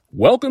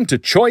Welcome to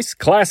Choice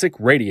Classic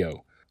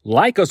Radio.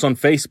 Like us on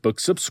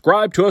Facebook,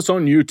 subscribe to us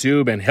on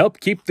YouTube, and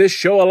help keep this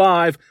show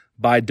alive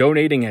by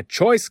donating at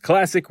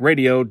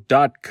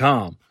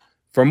choiceclassicradio.com.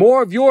 For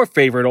more of your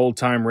favorite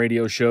old-time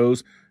radio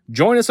shows,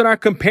 join us on our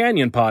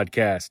companion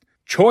podcast,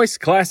 Choice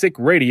Classic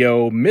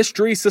Radio,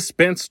 Mystery,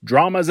 Suspense,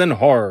 Dramas, and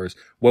Horrors,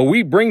 where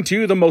we bring to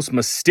you the most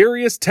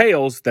mysterious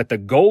tales that the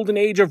golden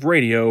age of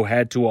radio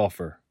had to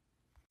offer.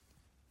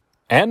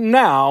 And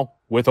now,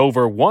 with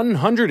over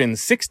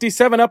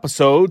 167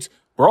 episodes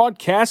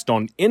broadcast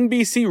on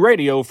NBC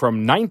Radio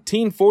from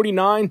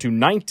 1949 to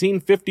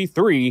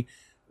 1953,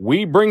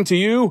 we bring to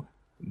you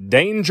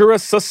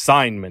Dangerous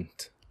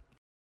Assignment.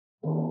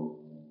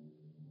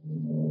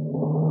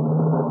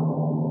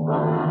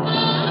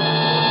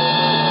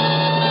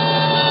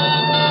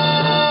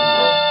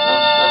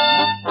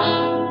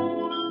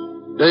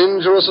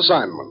 Dangerous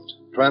Assignment,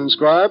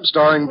 transcribed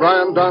starring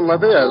Brian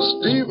Donlevy as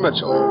Steve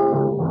Mitchell.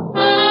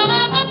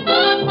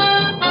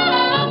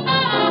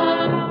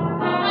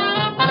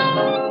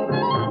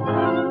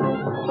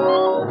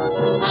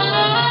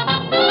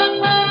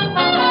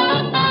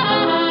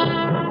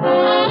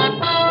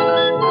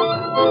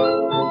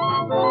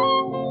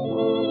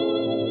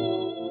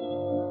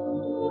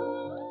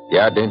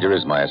 Yeah, danger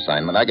is my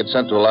assignment. I get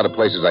sent to a lot of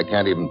places I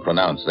can't even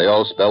pronounce. They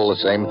all spell the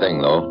same thing,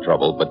 though,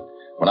 trouble. But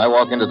when I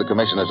walk into the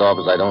commissioner's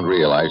office, I don't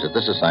realize that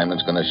this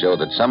assignment's going to show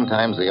that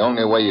sometimes the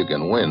only way you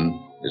can win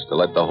is to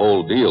let the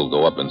whole deal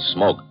go up in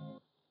smoke.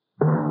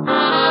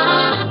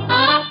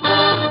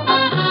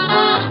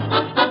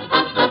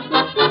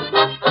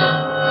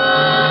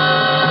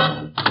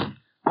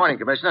 Morning,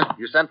 Commissioner.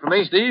 You sent for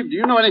me? Steve, do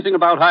you know anything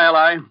about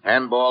High-Lie?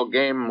 Handball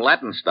game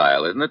Latin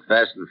style, isn't it?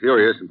 Fast and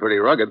furious and pretty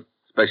rugged.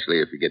 Especially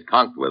if you get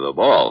conked with a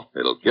ball.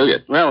 It'll kill you.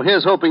 Well,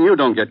 here's hoping you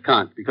don't get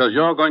conked, because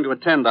you're going to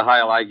attend the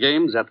High-Lie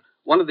games at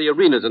one of the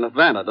arenas in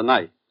Havana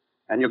tonight.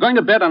 And you're going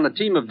to bet on the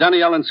team of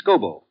Danielle and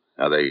Scobo.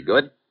 Are they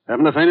good?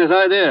 Haven't the faintest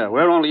idea.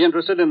 We're only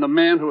interested in the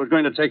man who is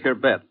going to take your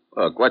bet.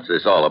 Look, what's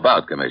this all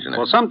about, Commissioner?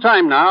 For some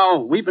time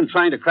now, we've been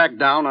trying to crack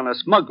down on a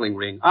smuggling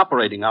ring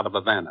operating out of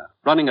Havana,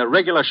 running a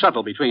regular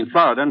shuttle between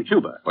Florida and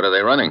Cuba. What are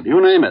they running?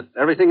 You name it.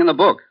 Everything in the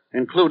book,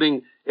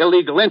 including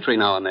illegal entry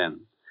now and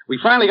then. We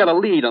finally got a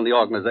lead on the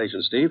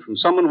organization, Steve, from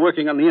someone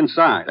working on the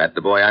inside. That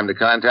the boy I'm to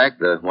contact?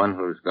 The one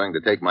who's going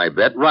to take my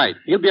bet? Right.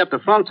 He'll be at the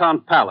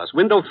Fronton Palace,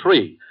 window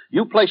 3.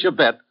 You place your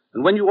bet,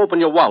 and when you open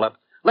your wallet,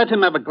 let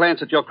him have a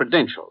glance at your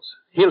credentials.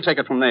 He'll take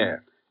it from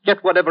there.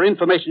 Get whatever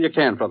information you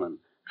can from him.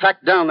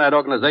 Track down that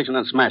organization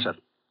and smash it.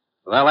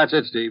 Well, that's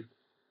it, Steve.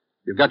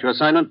 You've got your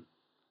assignment.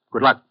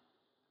 Good luck.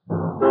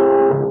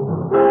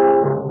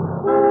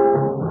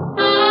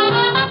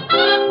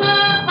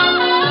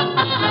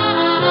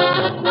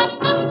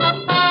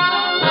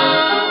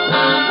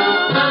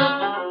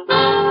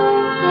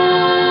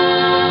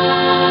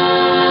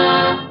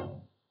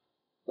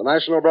 The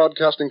National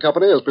Broadcasting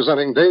Company is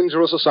presenting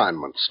Dangerous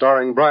Assignment,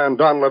 starring Brian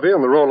Donlevy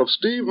in the role of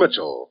Steve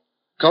Mitchell,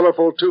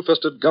 colorful,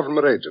 two-fisted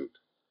government agent.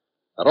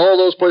 At all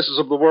those places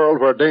of the world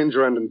where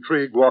danger and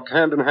intrigue walk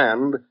hand in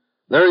hand,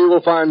 there you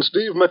will find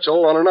Steve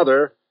Mitchell on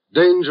another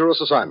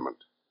Dangerous Assignment.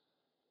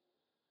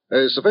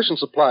 A sufficient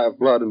supply of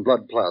blood and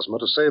blood plasma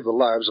to save the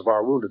lives of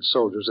our wounded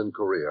soldiers in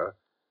Korea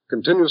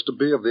continues to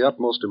be of the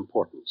utmost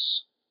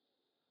importance.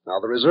 Now,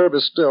 the reserve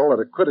is still at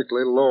a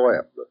critically low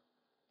ebb.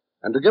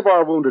 And to give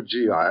our wounded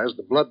GIs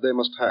the blood they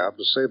must have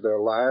to save their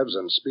lives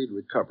and speed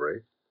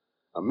recovery,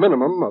 a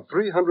minimum of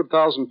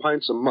 300,000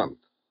 pints a month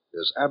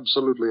is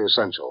absolutely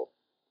essential.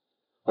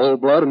 Whole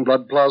blood and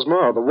blood plasma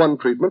are the one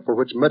treatment for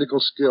which medical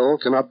skill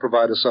cannot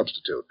provide a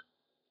substitute.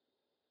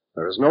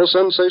 There is no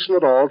sensation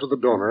at all to the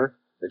donor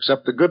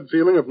except the good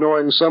feeling of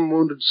knowing some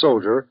wounded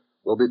soldier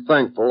will be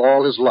thankful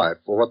all his life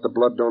for what the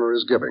blood donor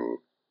is giving.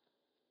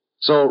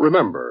 So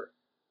remember,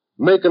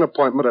 make an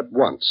appointment at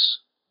once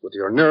with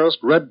your nearest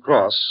Red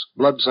Cross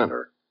blood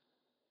center.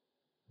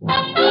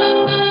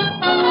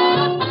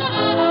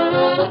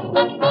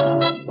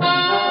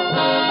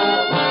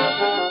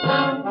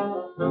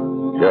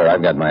 Sure,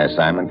 I've got my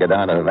assignment. Get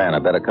down to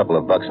Havana, bet a couple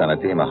of bucks on a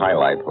team of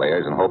highlight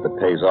players, and hope it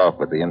pays off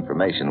with the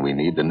information we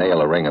need to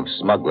nail a ring of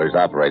smugglers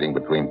operating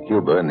between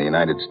Cuba and the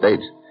United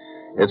States.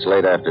 It's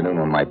late afternoon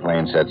when my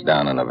plane sets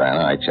down in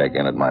Havana. I check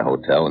in at my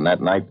hotel, and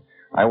that night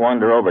I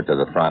wander over to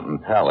the Fronton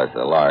Palace,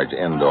 a large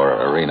indoor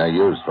arena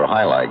used for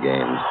highlight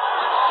games.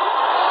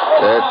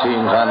 Their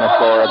teams on the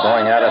floor are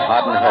going at it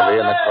hot and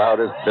heavy, and the crowd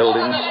is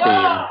building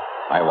steam.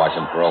 I watch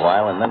them for a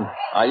while, and then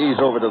I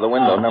ease over to the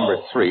window number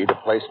 3 to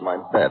place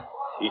my bet.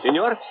 Si,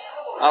 senor?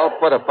 I'll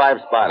put a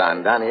 5-spot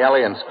on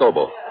Daniele and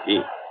Scobo. Si.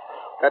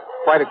 That's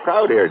quite a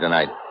crowd here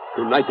tonight.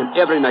 Tonight and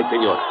every night,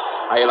 senor.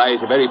 High-Lie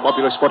is a very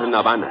popular sport in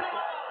Havana.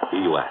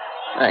 Here you are.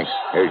 Thanks.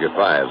 Here's your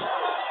 5.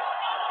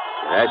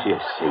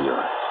 Gracias,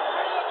 senor.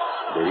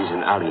 There is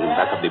an alley in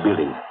back of the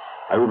building.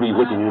 I will be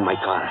waiting in my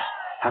car.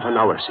 Half an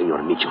hour,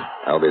 Senor Mitchell.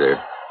 I'll be there.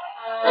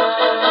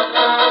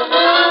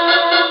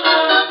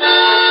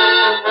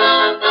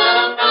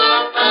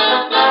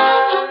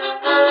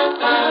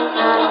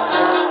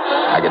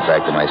 I get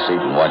back to my seat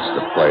and watch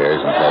the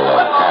players until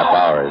the half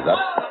hour is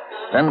up.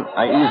 Then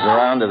I ease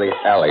around to the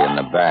alley in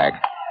the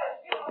back.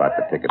 Spot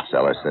the ticket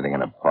seller sitting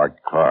in a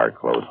parked car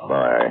close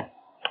by.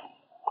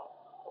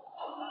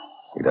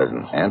 He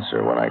doesn't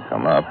answer when I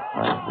come up.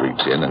 I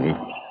reach in and he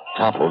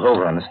topples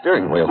over on the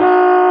steering wheel.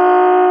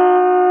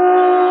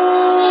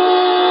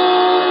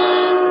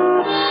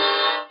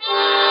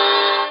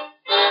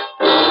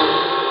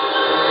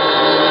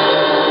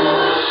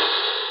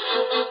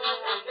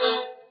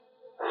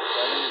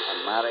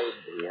 Unmarried.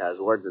 He has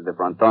worked at the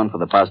fronton for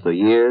the past 2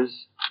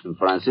 years. And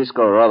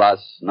Francisco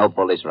Rodas, no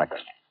police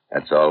record.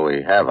 That's all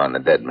we have on the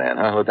dead man,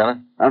 huh,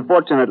 Lieutenant?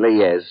 Unfortunately,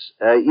 yes.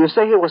 You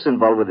say he was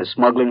involved with the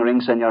smuggling ring,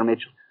 Senor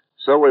Mitchell?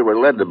 So we were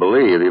led to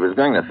believe he was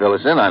going to fill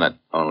us in on it.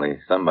 Only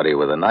somebody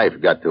with a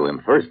knife got to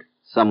him first.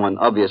 Someone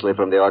obviously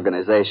from the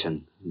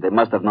organization. They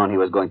must have known he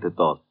was going to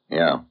talk.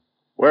 Yeah.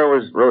 Where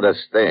was Rhoda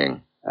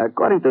staying?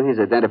 According to his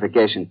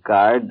identification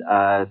card,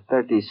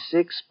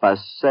 36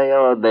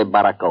 Paseo de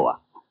Baracoa.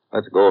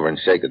 Let's go over and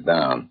shake it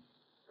down.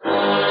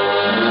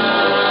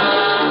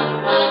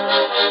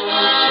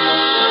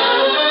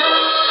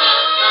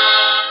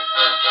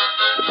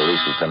 The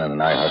police lieutenant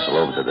and I hustle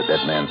over to the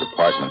dead man's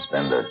apartment,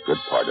 spend a good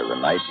part of the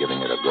night giving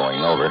it a going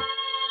over.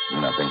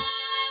 Nothing.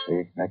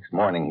 The next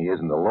morning, he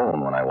isn't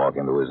alone when I walk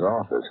into his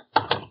office.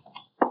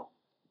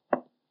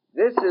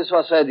 This is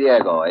Jose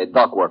Diego, a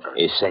dock worker.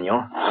 Yes,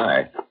 senor.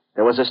 Hi.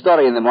 There was a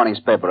story in the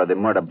morning's paper of the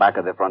murder back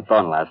at the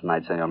fronton last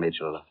night, Senor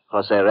Mitchell.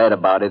 Jose read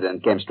about it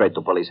and came straight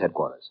to police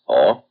headquarters.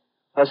 Oh?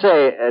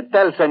 Jose,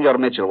 tell Senor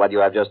Mitchell what you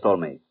have just told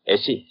me.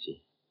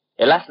 Si.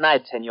 Last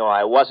night, senor,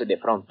 I was at the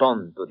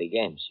fronton to the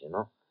games, you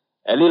know.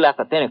 A little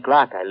after 10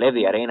 o'clock, I left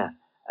the arena.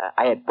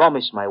 I had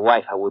promised my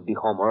wife I would be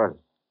home early.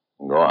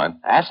 Go on.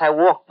 As I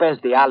walked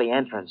past the alley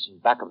entrance in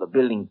back of the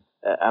building,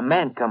 a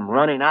man come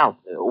running out.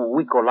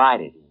 We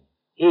collided.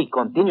 He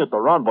continued to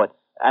run, but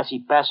as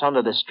he passed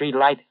under the street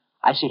light,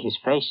 I see his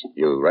face.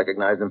 You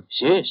recognize him?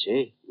 Si.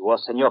 It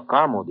was Senor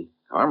Carmody.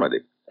 Carmody?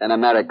 An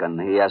American.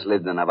 He has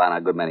lived in Havana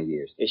a good many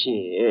years.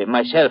 Si,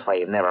 myself, I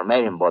have never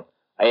met him, but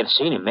I have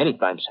seen him many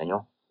times,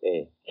 senor.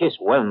 He's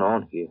well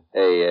known here.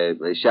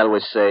 Shall we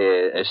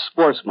say, a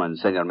sportsman,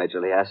 Senor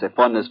Mitchell. He has a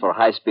fondness for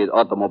high-speed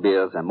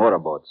automobiles and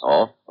motorboats.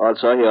 Oh?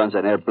 Also, he owns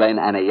an airplane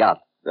and a yacht.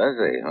 Does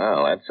he?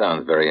 Well, that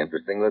sounds very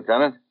interesting,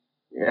 Lieutenant.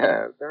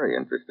 Yeah, very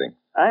interesting.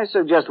 I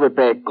suggest we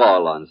pay a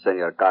call on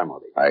Senor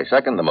Carmody. I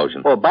second the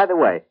motion. Oh, by the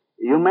way,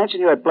 you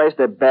mentioned you had placed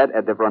a bet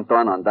at the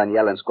fronton on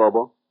Daniel and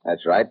Scobo?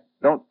 That's right.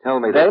 Don't tell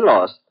me They that...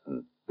 lost.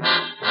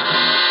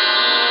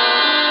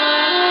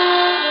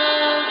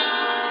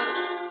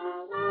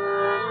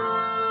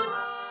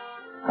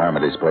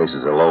 Carmody's place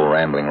is a low,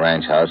 rambling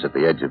ranch house at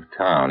the edge of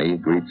town. He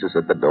greets us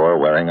at the door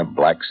wearing a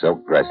black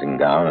silk dressing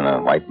gown and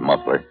a white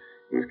muffler.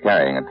 He's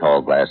carrying a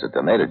tall glass of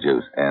tomato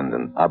juice and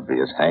an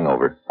obvious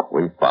hangover.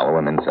 We follow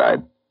him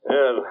inside.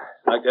 Well,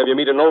 I'd like to have you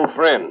meet an old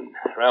friend,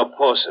 Ralph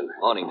Pawson.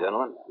 Morning,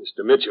 gentlemen.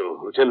 Mr.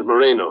 Mitchell, Lieutenant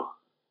Moreno.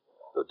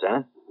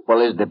 Lieutenant?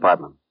 Police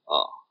Department.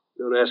 Oh.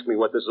 Don't ask me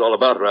what this is all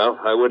about, Ralph.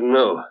 I wouldn't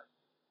know.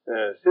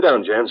 Sit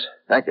down, gents.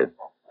 Thank you.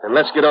 And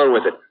let's get on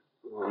with it.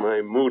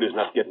 My mood is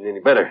not getting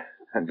any better.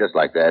 I'd just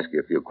like to ask you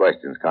a few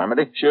questions,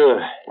 Carmody.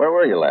 Sure. Where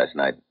were you last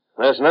night?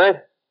 Last night?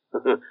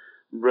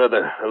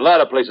 Brother, a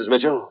lot of places,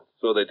 Mitchell.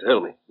 So they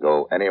tell me.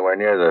 Go anywhere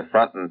near the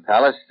Fronton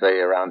Palace, say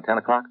around 10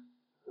 o'clock?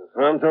 The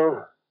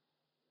Fronton?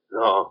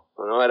 No,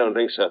 I don't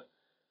think so.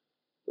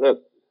 Look,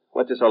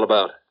 what's this all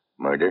about?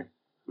 Murder.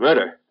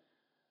 Murder?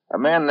 A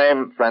man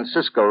named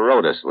Francisco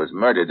Rodas was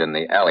murdered in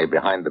the alley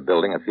behind the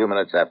building a few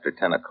minutes after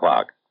 10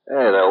 o'clock. Hey,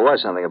 there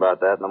was something about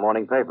that in the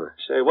morning paper.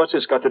 Say, what's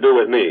this got to do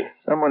with me?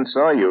 Someone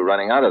saw you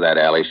running out of that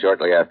alley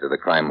shortly after the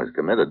crime was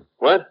committed.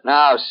 What?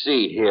 Now,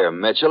 see here,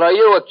 Mitchell. Are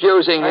you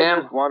accusing I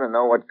him? just want to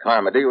know what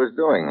Carmody was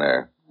doing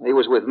there. He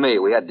was with me.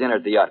 We had dinner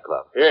at the yacht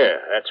club. Yeah,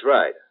 that's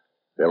right.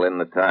 Fill in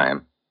the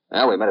time.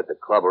 Well, we met at the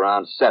club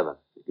around 7.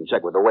 You can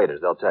check with the waiters.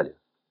 They'll tell you.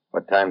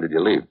 What time did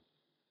you leave?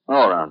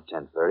 Oh, around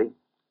 10:30.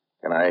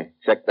 Can I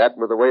check that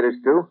with the waiters,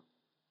 too?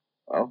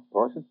 Well,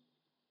 Pawson?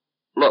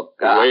 Look,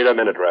 Wait a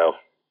minute, Ralph.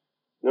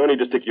 No need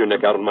to stick your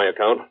neck out on my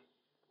account.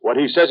 What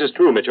he says is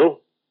true, Mitchell.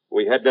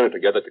 We had dinner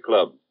together at the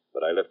club,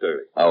 but I left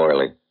early. How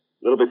early? A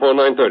little before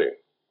 9:30.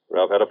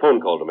 Ralph had a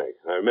phone call to make.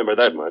 I remember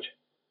that much.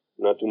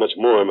 Not too much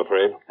more, I'm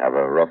afraid. Have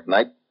a rough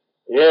night?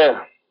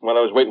 Yeah. While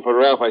I was waiting for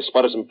Ralph, I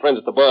spotted some friends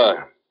at the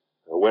bar.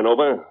 I went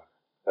over,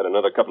 had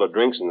another couple of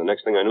drinks, and the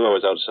next thing I knew, I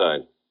was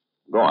outside.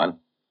 Go on.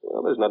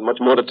 Well, there's not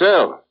much more to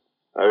tell.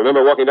 I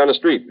remember walking down the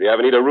street, the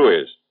Avenida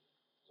Ruiz.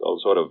 It's all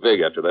sort of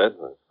vague after that.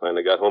 I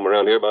finally got home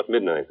around here about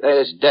midnight. Hey,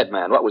 this dead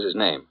man, what was his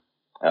name?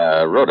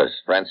 Rodas.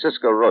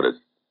 Francisco Rodas.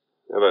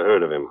 Never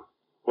heard of him.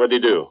 What'd he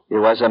do? He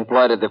was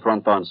employed at the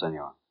fronton,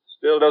 senor.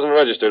 Still doesn't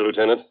register,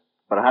 Lieutenant.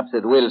 Perhaps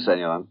it will,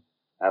 senor,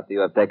 after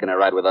you have taken a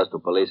ride with us to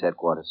police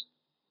headquarters.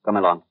 Come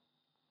along.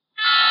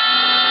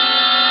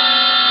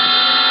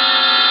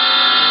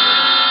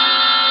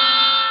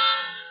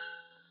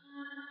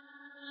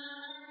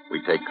 We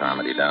take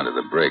Carmody down to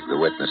the brig. The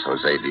witness,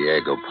 Jose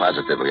Diego,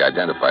 positively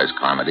identifies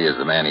Carmody as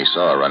the man he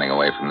saw running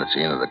away from the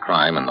scene of the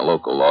crime, and the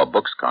local law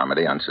books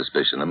Carmody on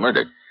suspicion of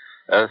murder.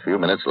 A few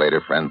minutes later,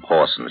 friend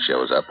Pawson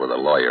shows up with a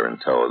lawyer in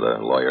tow. The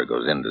lawyer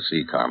goes in to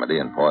see Carmody,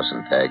 and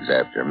Pawson tags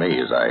after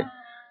me as I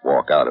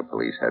walk out of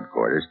police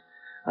headquarters.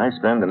 I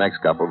spend the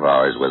next couple of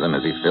hours with him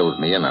as he fills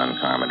me in on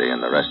Carmody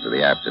and the rest of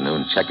the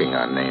afternoon checking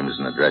on names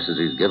and addresses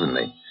he's given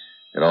me.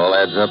 It all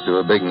adds up to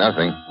a big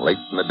nothing.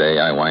 Late in the day,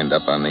 I wind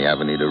up on the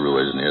Avenida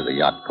Ruiz near the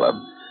yacht club.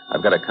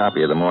 I've got a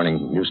copy of the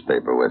morning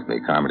newspaper with me,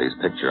 Carmody's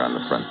picture on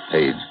the front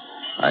page.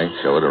 I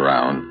show it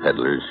around,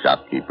 peddlers,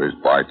 shopkeepers,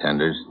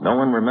 bartenders. No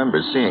one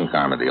remembers seeing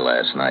Carmody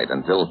last night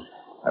until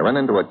I run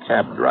into a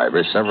cab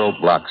driver several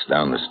blocks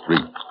down the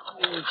street.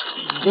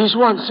 This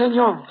one,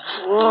 senor.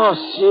 Oh,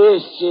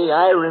 si,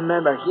 I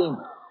remember him.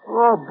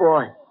 Oh,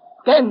 boy.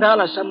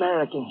 $10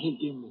 American he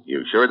gave me.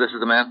 You sure this is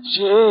the man?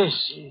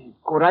 Si.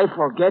 Could I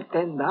forget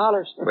 $10?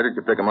 Where did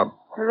you pick him up?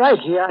 Right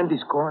here in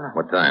this corner.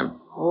 What time?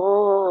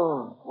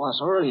 Oh, was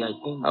early, I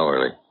think. How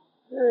early?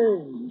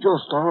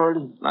 Just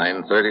early.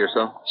 9:30 or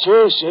so? Si,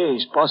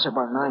 it's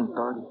possible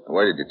 9:30.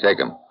 Where did you take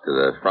him? To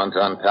the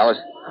Fronton Palace?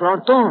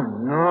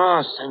 Fronton?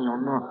 No, senor,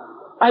 no.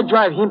 I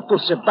drive him to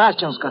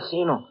Sebastian's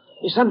casino.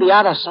 It's on the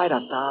other side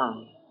of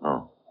town.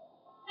 Oh.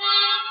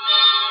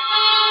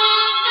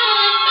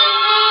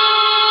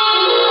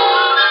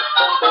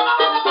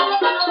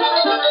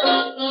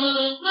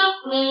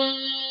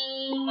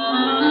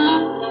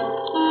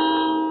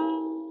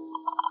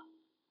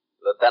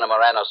 Lieutenant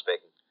Moreno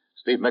speaking.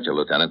 Steve Mitchell,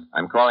 Lieutenant.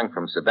 I'm calling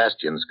from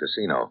Sebastian's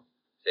casino.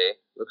 See?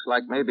 Looks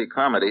like maybe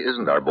Carmody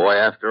isn't our boy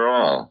after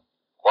all.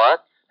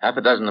 What? Half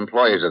a dozen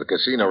employees of the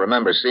casino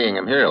remember seeing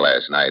him here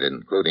last night,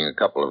 including a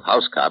couple of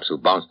house cops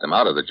who bounced him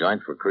out of the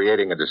joint for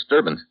creating a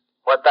disturbance.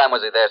 What time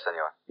was he there,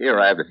 senor? He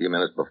arrived a few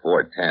minutes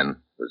before 10.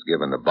 Was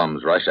given the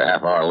bum's rush a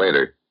half hour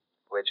later.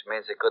 Which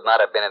means he could not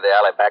have been in the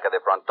alley back of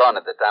the Fronton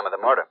at the time of the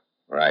murder.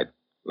 Right.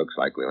 Looks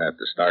like we'll have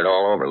to start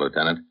all over,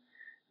 Lieutenant.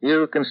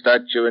 You can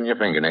start chewing your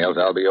fingernails.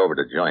 I'll be over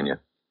to join you.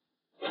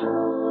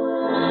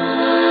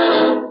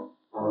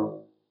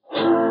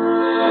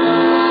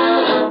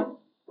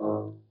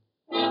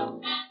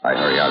 I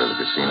hurry out of the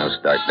casino,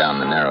 start down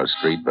the narrow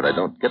street, but I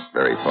don't get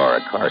very far.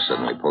 A car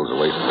suddenly pulls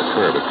away from the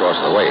curb across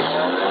the way.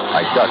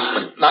 I duck,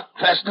 but not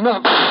fast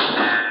enough.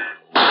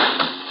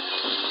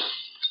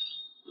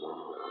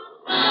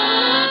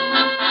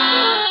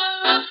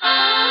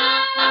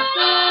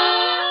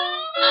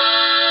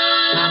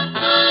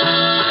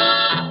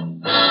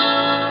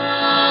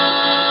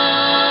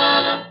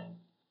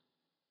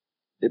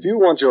 If you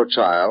want your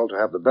child to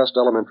have the best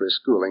elementary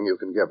schooling you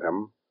can give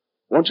him,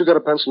 won't you get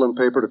a pencil and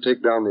paper to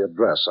take down the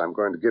address I'm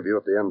going to give you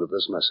at the end of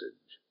this message?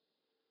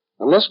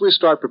 Unless we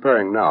start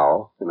preparing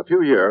now, in a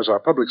few years our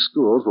public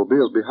schools will be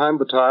as behind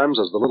the times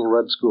as the Little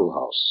Red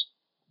Schoolhouse.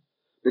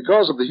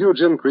 Because of the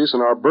huge increase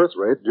in our birth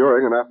rate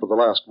during and after the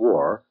last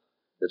war,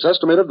 it's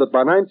estimated that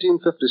by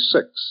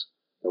 1956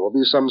 there will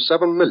be some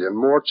 7 million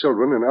more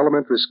children in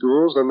elementary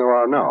schools than there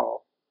are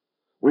now.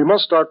 We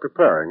must start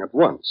preparing at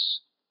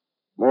once.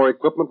 More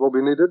equipment will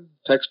be needed,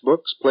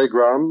 textbooks,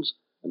 playgrounds,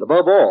 and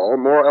above all,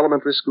 more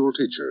elementary school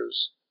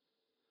teachers.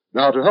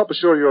 Now, to help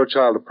assure your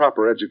child a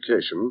proper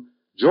education,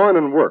 join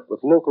and work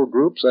with local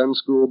groups and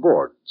school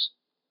boards.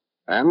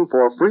 And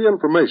for free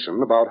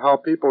information about how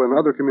people in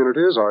other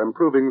communities are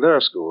improving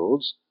their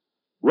schools,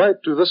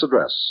 write to this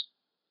address: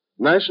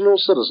 National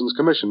Citizens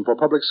Commission for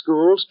Public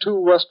Schools, 2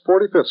 West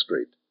 45th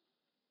Street.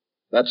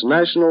 That's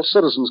National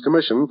Citizens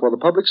Commission for the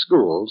Public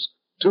Schools,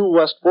 2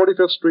 West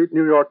 45th Street,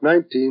 New York,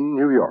 19,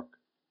 New York.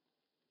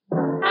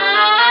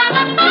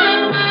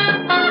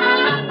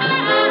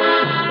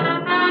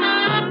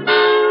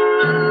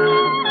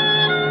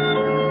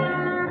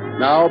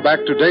 Now, back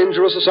to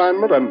Dangerous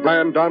Assignment and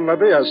Brian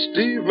Donlevy as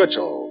Steve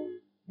Mitchell.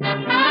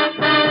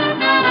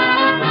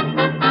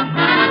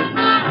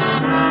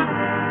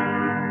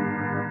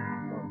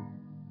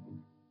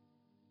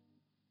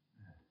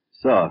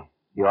 So,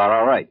 you are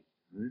all right?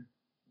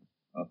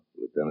 Oh,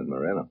 Lieutenant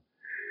Moreno.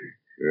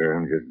 Sure,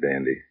 I'm just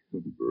dandy.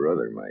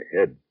 Brother, my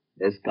head.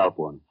 A scalp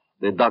wound.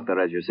 The doctor,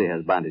 as you see,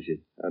 has bandaged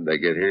it. How'd they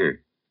get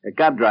here? A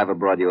cab driver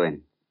brought you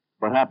in.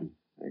 What happened?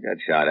 I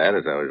got shot at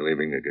as I was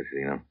leaving the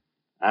casino.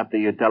 After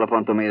you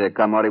telephoned to me that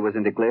Carmody was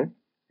in the clear?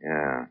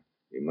 Yeah,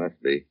 he must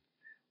be.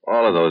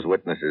 All of those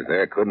witnesses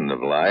there couldn't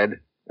have lied.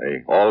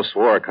 They all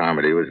swore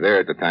Carmody was there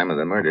at the time of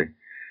the murder.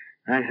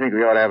 I think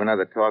we ought to have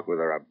another talk with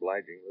our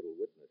obliging little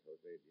witness,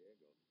 Jose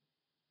Diego.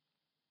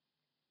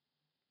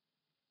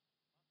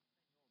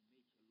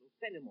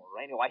 Lieutenant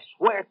Moreno, I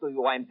swear to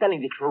you, I'm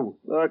telling the truth.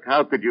 Look,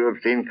 how could you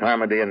have seen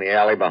Carmody in the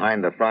alley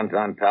behind the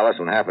Fronton Palace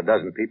when half a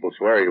dozen people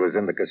swear he was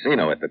in the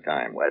casino at the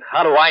time? Well,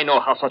 how do I know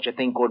how such a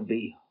thing could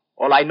be?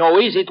 All I know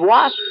is it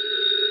was.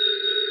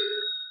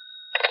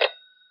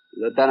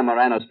 Lieutenant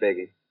Moreno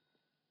speaking.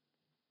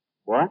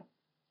 What?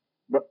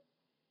 But...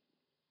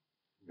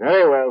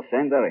 Very well,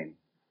 send her in.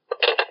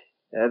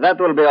 That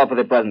will be all for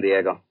the present,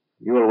 Diego.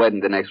 You will wait in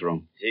the next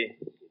room. See?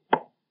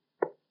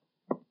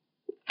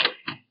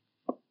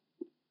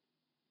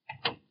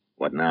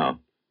 What now?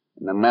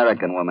 An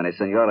American woman, a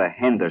Senora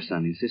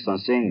Henderson, insists on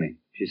seeing me.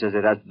 She says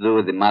it has to do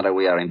with the matter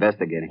we are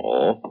investigating.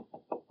 Oh?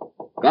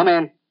 Come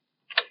in.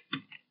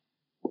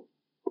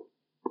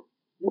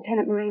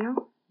 Lieutenant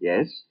Moreno?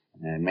 Yes?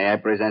 May I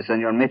present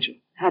Senor Mitchell?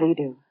 How do you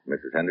do?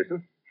 Mrs.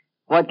 Henderson?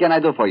 What can I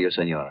do for you,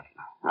 Senora?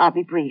 I'll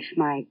be brief.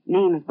 My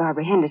name is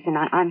Barbara Henderson.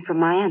 I'm from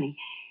Miami.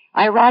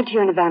 I arrived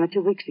here in Havana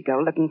 2 weeks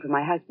ago looking for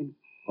my husband.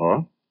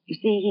 Oh? You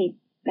see, he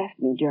left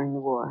me during the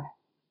war.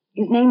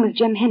 His name was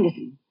Jim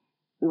Henderson.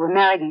 We were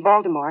married in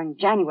Baltimore in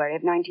January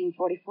of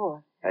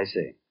 1944. I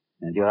see.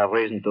 And you have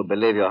reason to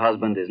believe your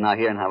husband is now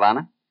here in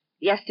Havana?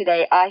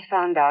 Yesterday, I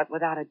found out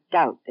without a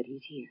doubt that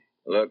he's here.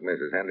 Look,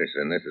 Mrs.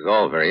 Henderson, this is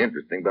all very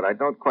interesting, but I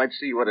don't quite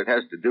see what it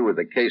has to do with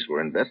the case we're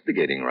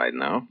investigating right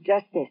now.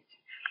 Just this.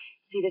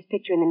 See this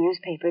picture in the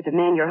newspaper? The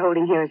man you're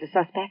holding here is a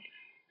suspect?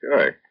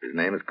 Sure. His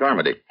name is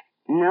Carmody.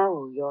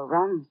 No, you're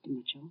wrong, Mr.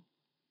 Mitchell.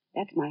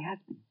 That's my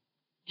husband,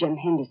 Jim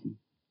Henderson.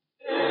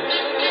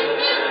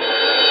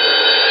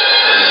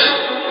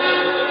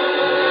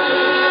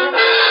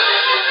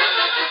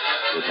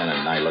 Lieutenant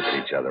and I look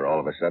at each other. All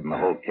of a sudden, the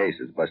whole case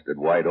is busted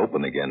wide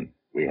open again.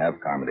 We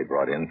have Carmody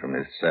brought in from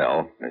his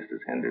cell. Mrs.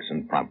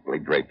 Henderson promptly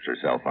drapes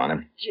herself on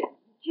him. Jim.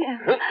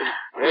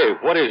 Hey,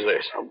 what is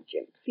this? Oh,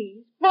 Jim,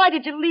 please. Why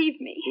did you leave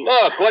me?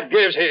 Look, what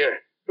gives here?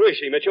 Who is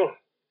she, Mitchell?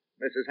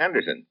 Mrs.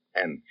 Henderson.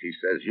 And she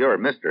says you're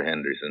Mr.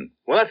 Henderson.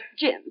 What?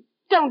 Jim,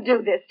 don't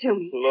do this to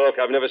me. Look,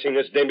 I've never seen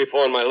this dame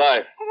before in my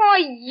life. Why,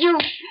 you...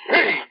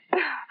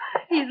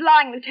 He's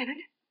lying, Lieutenant.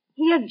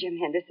 He is Jim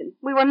Henderson.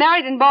 We were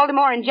married in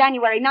Baltimore in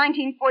January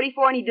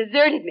 1944, and he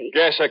deserted me.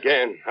 Guess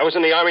again. I was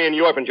in the Army in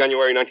Europe in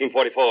January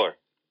 1944.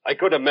 I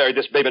could have married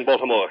this babe in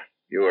Baltimore.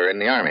 You were in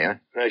the Army, huh?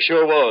 I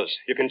sure was.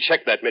 You can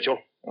check that, Mitchell.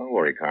 Don't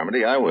worry,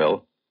 Carmody. I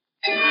will.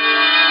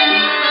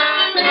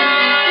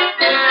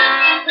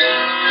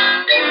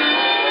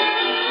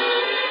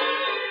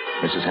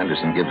 Mrs.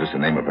 Henderson gives us the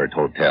name of her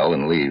hotel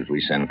and leaves.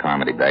 We send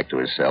Carmody back to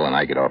his cell, and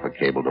I get off a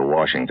cable to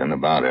Washington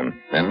about him.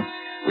 Then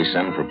we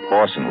send for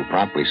Pawson, who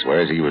promptly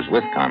swears he was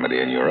with Carmody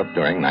in Europe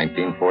during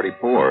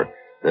 1944.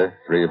 The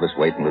three of us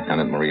wait in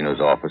Lieutenant Moreno's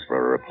office for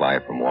a reply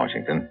from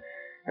Washington.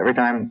 Every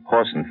time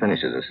Pawson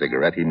finishes a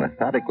cigarette, he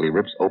methodically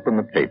rips open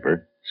the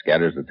paper,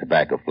 scatters the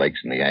tobacco flakes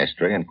in the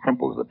ashtray, and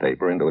crumples the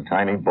paper into a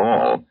tiny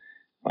ball.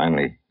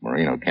 Finally,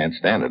 Moreno can't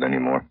stand it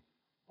anymore.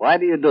 Why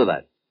do you do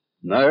that?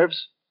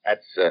 Nerves?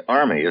 That's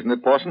Army, isn't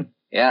it, Pawson?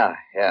 Yeah.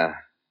 If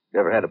you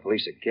ever had a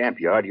police at Camp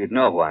Yard, you'd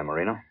know why,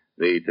 Moreno.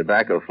 The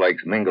tobacco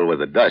flakes mingle with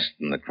the dust,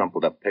 and the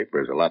crumpled up paper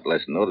is a lot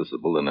less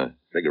noticeable than a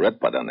cigarette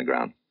butt on the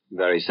ground.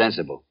 Very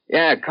sensible.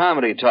 Yeah,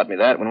 Carmody taught me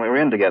that when we were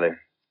in together.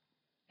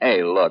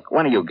 Hey, look,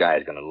 when are you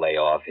guys going to lay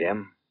off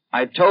him?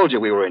 I told you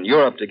we were in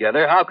Europe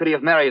together. How could he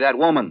have married that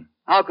woman?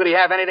 How could he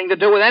have anything to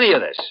do with any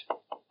of this?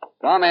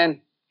 Come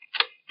in.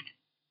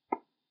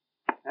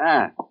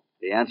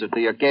 The answer to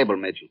your cable,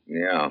 Mitchell.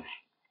 Yeah.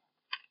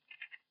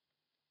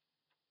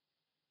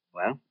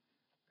 Well?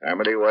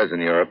 Carmody was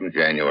in Europe in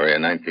January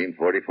of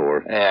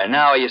 1944. Yeah,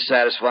 now are you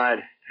satisfied?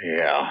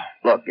 Yeah.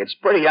 Look, it's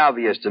pretty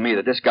obvious to me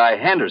that this guy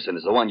Henderson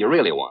is the one you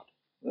really want.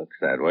 Looks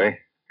that way.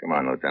 Come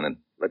on, Lieutenant.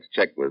 Let's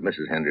check with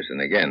Mrs. Henderson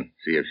again,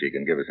 see if she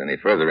can give us any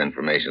further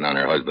information on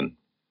her husband.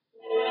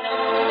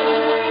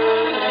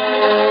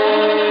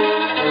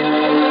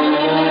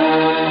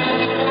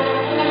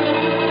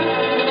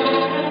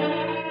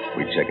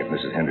 We check at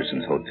Mrs.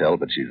 Henderson's hotel,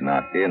 but she's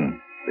not in.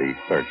 The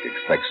clerk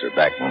expects her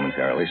back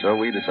momentarily, so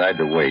we decide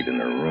to wait in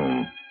her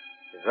room.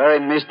 It's a very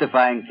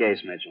mystifying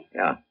case, Mitchell.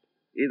 Yeah.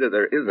 Either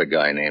there is a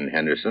guy named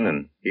Henderson,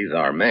 and he's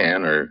our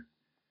man, or...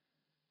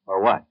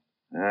 Or what?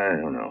 I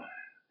don't know.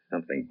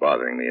 Something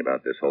bothering me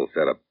about this whole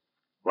setup.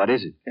 What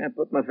is it? Can't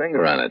put my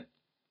finger on it.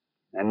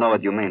 I know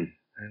what you mean.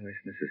 I wish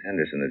Mrs.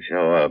 Henderson would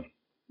show up.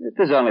 It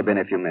has only been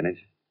a few minutes.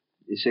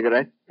 You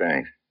cigarette?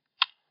 Thanks.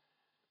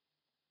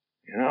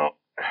 You know,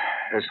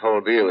 this whole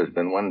deal has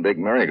been one big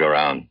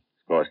merry-go-round.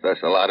 It's cost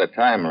us a lot of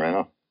time,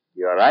 Moreno.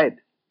 You're right.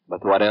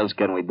 But what else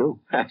can we do?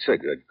 That's a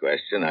good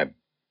question.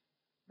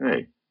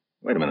 Hey,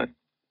 wait a minute.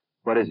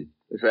 What is it?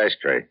 This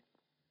ashtray.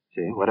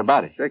 See, what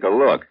about it? Take a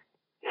look.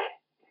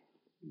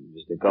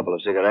 Just a couple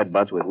of cigarette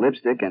butts with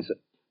lipstick and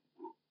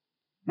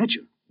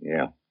Mitchell.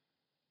 Yeah.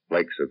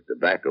 Flakes of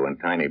tobacco and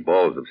tiny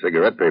balls of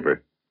cigarette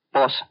paper.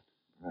 Awesome.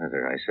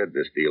 Arthur, I said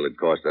this deal had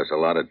cost us a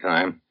lot of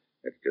time.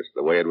 It's just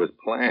the way it was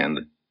planned.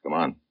 Come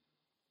on.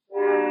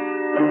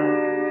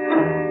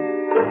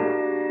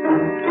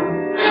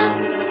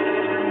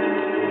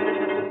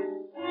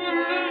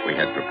 We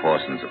head for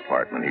Pawson's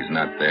apartment. He's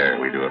not there.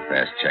 We do a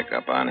fast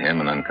checkup on him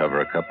and uncover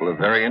a couple of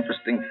very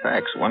interesting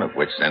facts, one of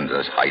which sends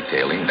us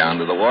hightailing down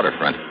to the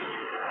waterfront.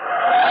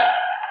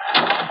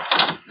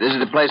 This is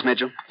the place,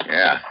 Mitchell.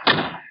 Yeah.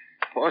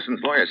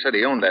 Pawson's lawyer said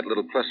he owned that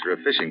little cluster of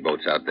fishing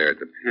boats out there at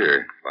the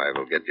pier. Five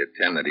will get you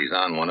 10 that he's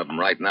on one of them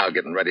right now,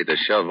 getting ready to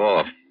shove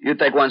off. You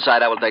take one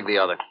side, I will take the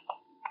other.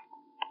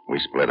 We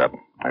split up.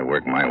 I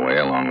work my way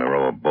along the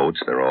row of boats.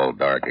 They're all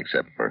dark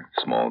except for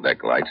small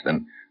deck lights.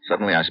 Then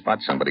suddenly I spot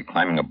somebody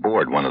climbing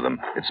aboard one of them.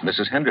 It's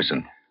Mrs.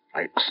 Henderson.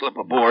 I slip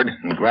aboard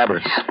and grab her.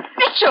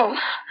 Mitchell!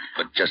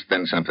 But just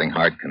then something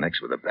hard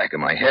connects with the back of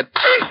my head.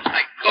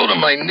 I go to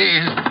my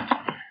knees.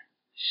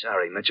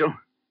 Sorry, Mitchell.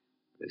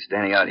 Been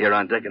standing out here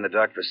on deck in the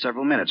dark for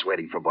several minutes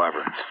waiting for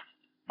Barbara.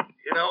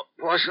 You know,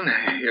 Parson,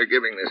 you're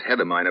giving this head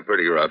of mine a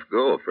pretty rough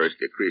go. First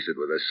you crease it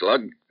with a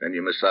slug, then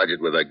you massage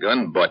it with a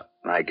gun butt.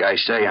 Like I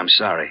say, I'm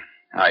sorry.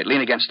 All right,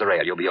 lean against the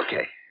rail. You'll be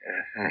okay.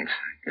 Thanks.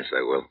 Guess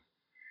I will.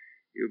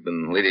 You've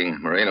been leading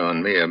Marino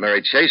and me a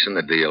merry chase in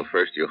the deal.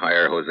 First you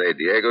hire Jose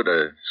Diego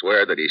to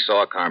swear that he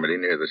saw Carmody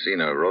near the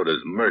scene of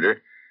Rhoda's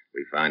murder.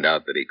 We find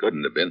out that he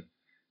couldn't have been.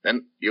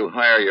 Then you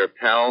hire your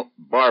pal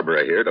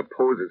Barbara here to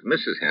pose as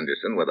Mrs.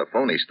 Henderson with a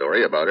phony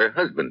story about her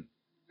husband.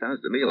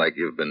 Sounds to me like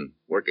you've been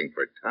working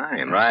for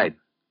time. Right.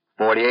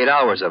 48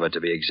 hours of it,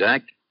 to be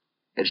exact.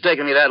 It's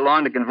taken me that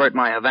long to convert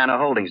my Havana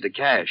holdings to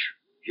cash.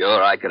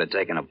 Sure, I could have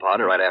taken a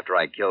Potter right after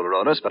I killed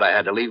Rodas, but I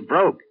had to leave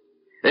broke.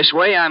 This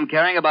way, I'm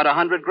carrying about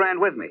 $100,000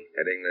 with me.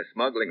 Heading the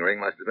smuggling ring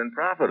must have been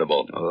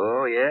profitable.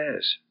 Oh,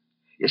 yes.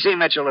 You see,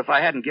 Mitchell, if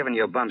I hadn't given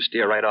you a bum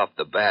steer right off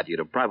the bat, you'd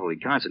have probably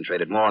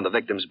concentrated more on the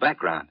victim's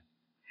background.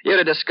 You'd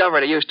have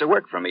discovered he used to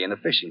work for me in the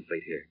fishing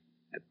fleet here.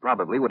 It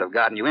probably would have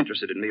gotten you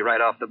interested in me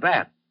right off the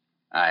bat.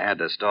 I had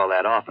to stall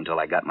that off until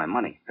I got my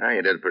money.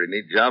 You did a pretty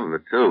neat job of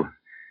it, too.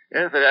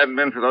 If it hadn't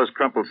been for those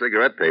crumpled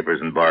cigarette papers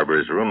in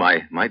Barbara's room,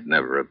 I might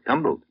never have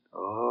tumbled.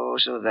 Oh,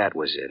 so that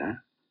was it, huh?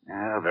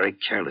 Oh, very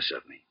careless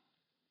of me.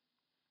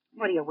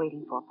 What are you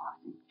waiting for,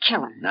 Parson?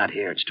 Kill him. Not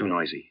here. It's too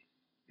noisy.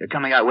 You're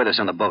coming out with us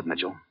on the boat,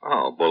 Mitchell.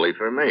 Oh, bully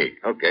for me.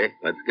 Okay,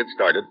 let's get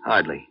started.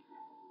 Hardly.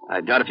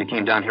 I doubt if you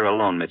came down here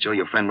alone, Mitchell.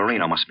 Your friend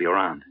Marino must be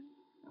around.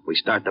 If we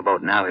start the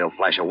boat now, he'll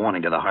flash a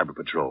warning to the harbor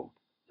patrol.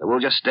 So we'll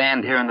just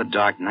stand here in the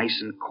dark, nice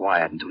and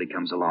quiet, until he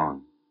comes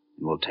along.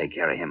 And we'll take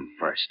care of him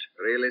first.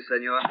 Really,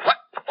 senor? What?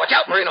 Watch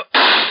out, Marino.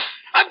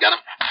 I've got him.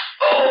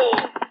 Oh!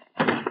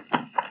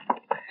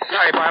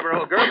 Sorry, Barbara,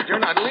 old girl, but you're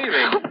not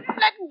leaving.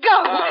 Let go.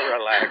 Oh,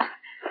 relax.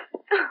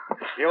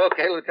 You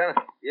okay, Lieutenant?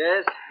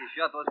 Yes, his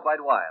shot was quite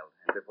wild.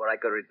 And before I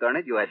could return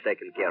it, you had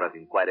taken care of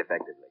him quite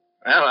effectively.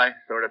 Well, I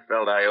sort of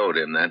felt I owed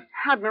him then.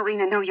 How'd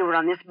Marina know you were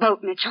on this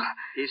boat, Mitchell?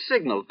 His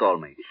signal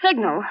told me.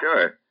 Signal?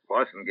 Sure.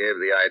 Parson gave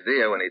the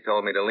idea when he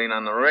told me to lean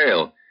on the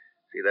rail.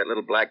 See that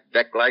little black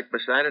deck light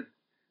beside it?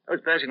 I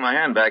was passing my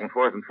hand back and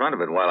forth in front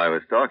of it while I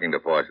was talking to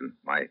Parson.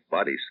 My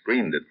body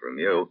screamed it from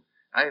you.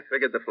 I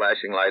figured the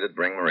flashing light would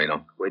bring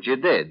Marino. Which you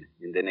did,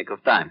 in the nick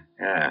of time.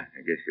 Yeah,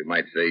 I guess you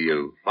might say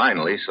you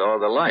finally saw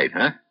the light,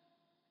 huh?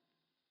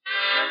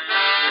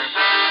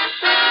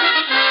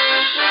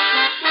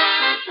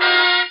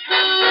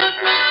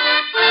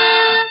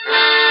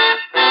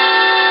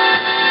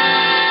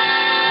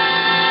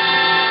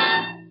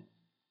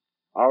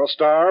 Our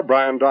star,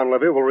 Brian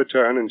Donlevy, will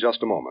return in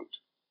just a moment.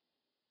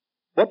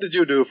 What did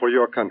you do for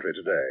your country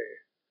today?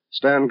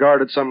 Stand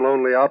guard at some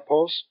lonely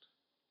outpost?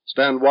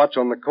 Stand watch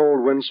on the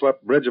cold,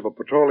 windswept bridge of a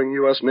patrolling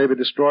U.S. Navy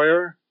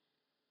destroyer?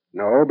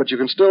 No, but you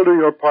can still do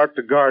your part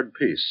to guard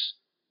peace,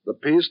 the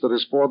peace that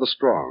is for the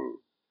strong.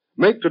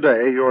 Make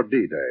today your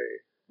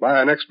D-Day.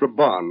 Buy an extra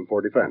bond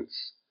for defense,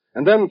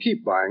 and then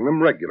keep buying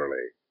them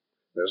regularly.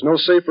 There's no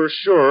safer,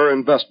 surer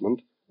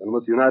investment than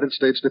with United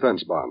States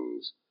defense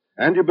bonds.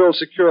 And you build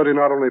security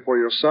not only for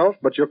yourself,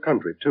 but your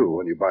country, too,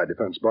 when you buy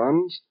defense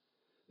bonds.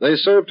 They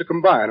serve to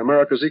combine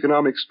America's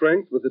economic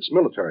strength with its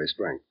military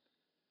strength.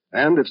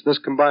 And it's this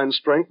combined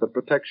strength that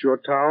protects your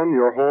town,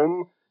 your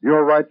home,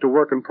 your right to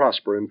work and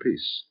prosper in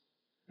peace.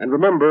 And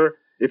remember,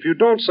 if you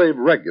don't save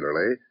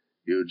regularly,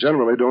 you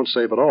generally don't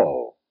save at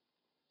all.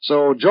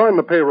 So join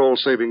the payroll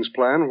savings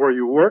plan where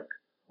you work,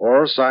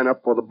 or sign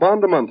up for the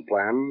bond-a-month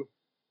plan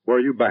where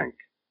you bank.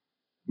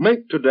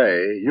 Make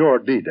today your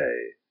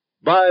D-Day.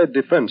 Buy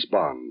defense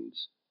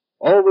bonds.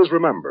 Always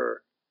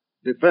remember,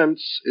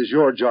 defense is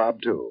your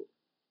job, too.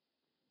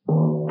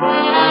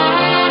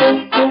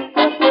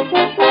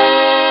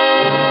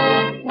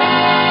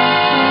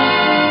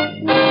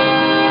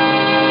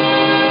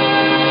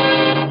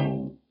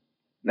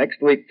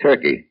 Next week,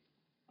 Turkey.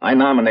 I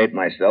nominate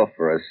myself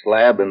for a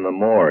slab in the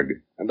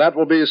morgue. And that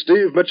will be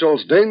Steve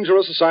Mitchell's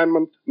dangerous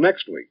assignment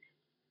next week.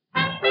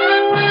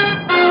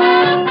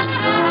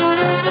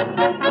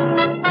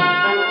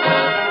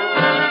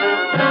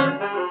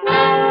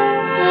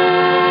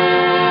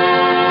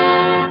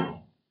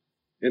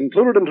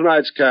 Included in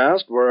tonight's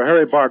cast were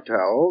Harry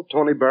Bartell,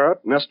 Tony Barrett,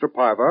 Nestor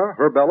Paiva,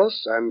 Herb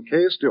Ellis, and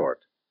Kay Stewart.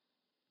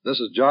 This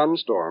is John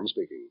Storm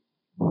speaking.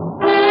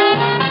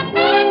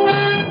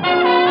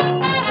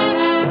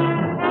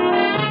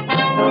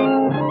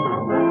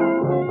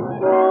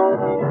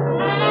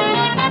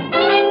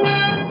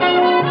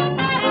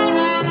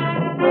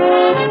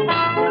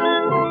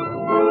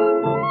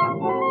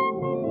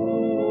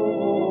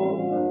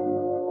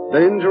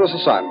 Dangerous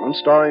Assignment,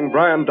 starring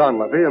Brian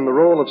Donlevy in the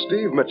role of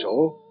Steve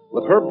Mitchell,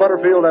 with Herb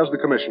Butterfield as the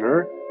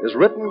commissioner, is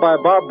written by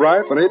Bob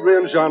Reif and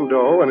Adrian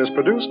Jandot and is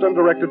produced and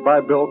directed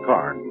by Bill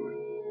Karn.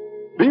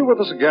 Be with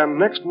us again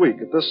next week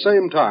at this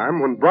same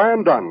time when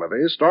Brian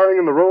Donlevy, starring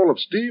in the role of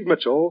Steve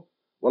Mitchell,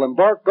 will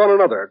embark on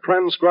another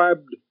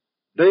transcribed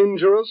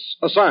Dangerous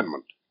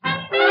Assignment.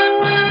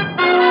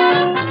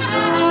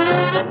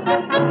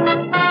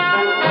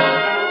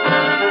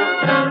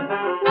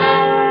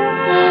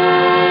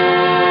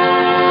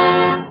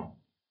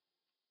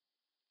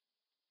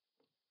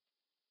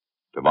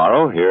 Tomorrow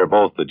tomorrow, hear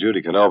both The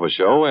Judy Canova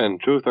Show and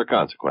Truth or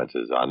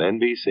Consequences on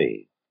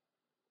NBC.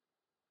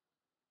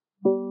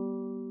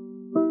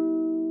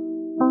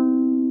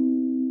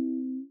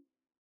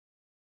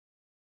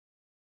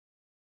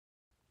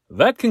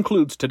 That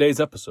concludes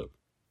today's episode.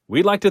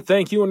 We'd like to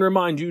thank you and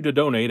remind you to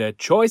donate at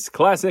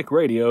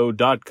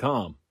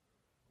choiceclassicradio.com.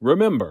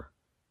 Remember,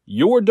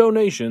 your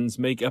donations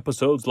make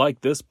episodes like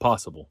this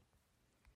possible.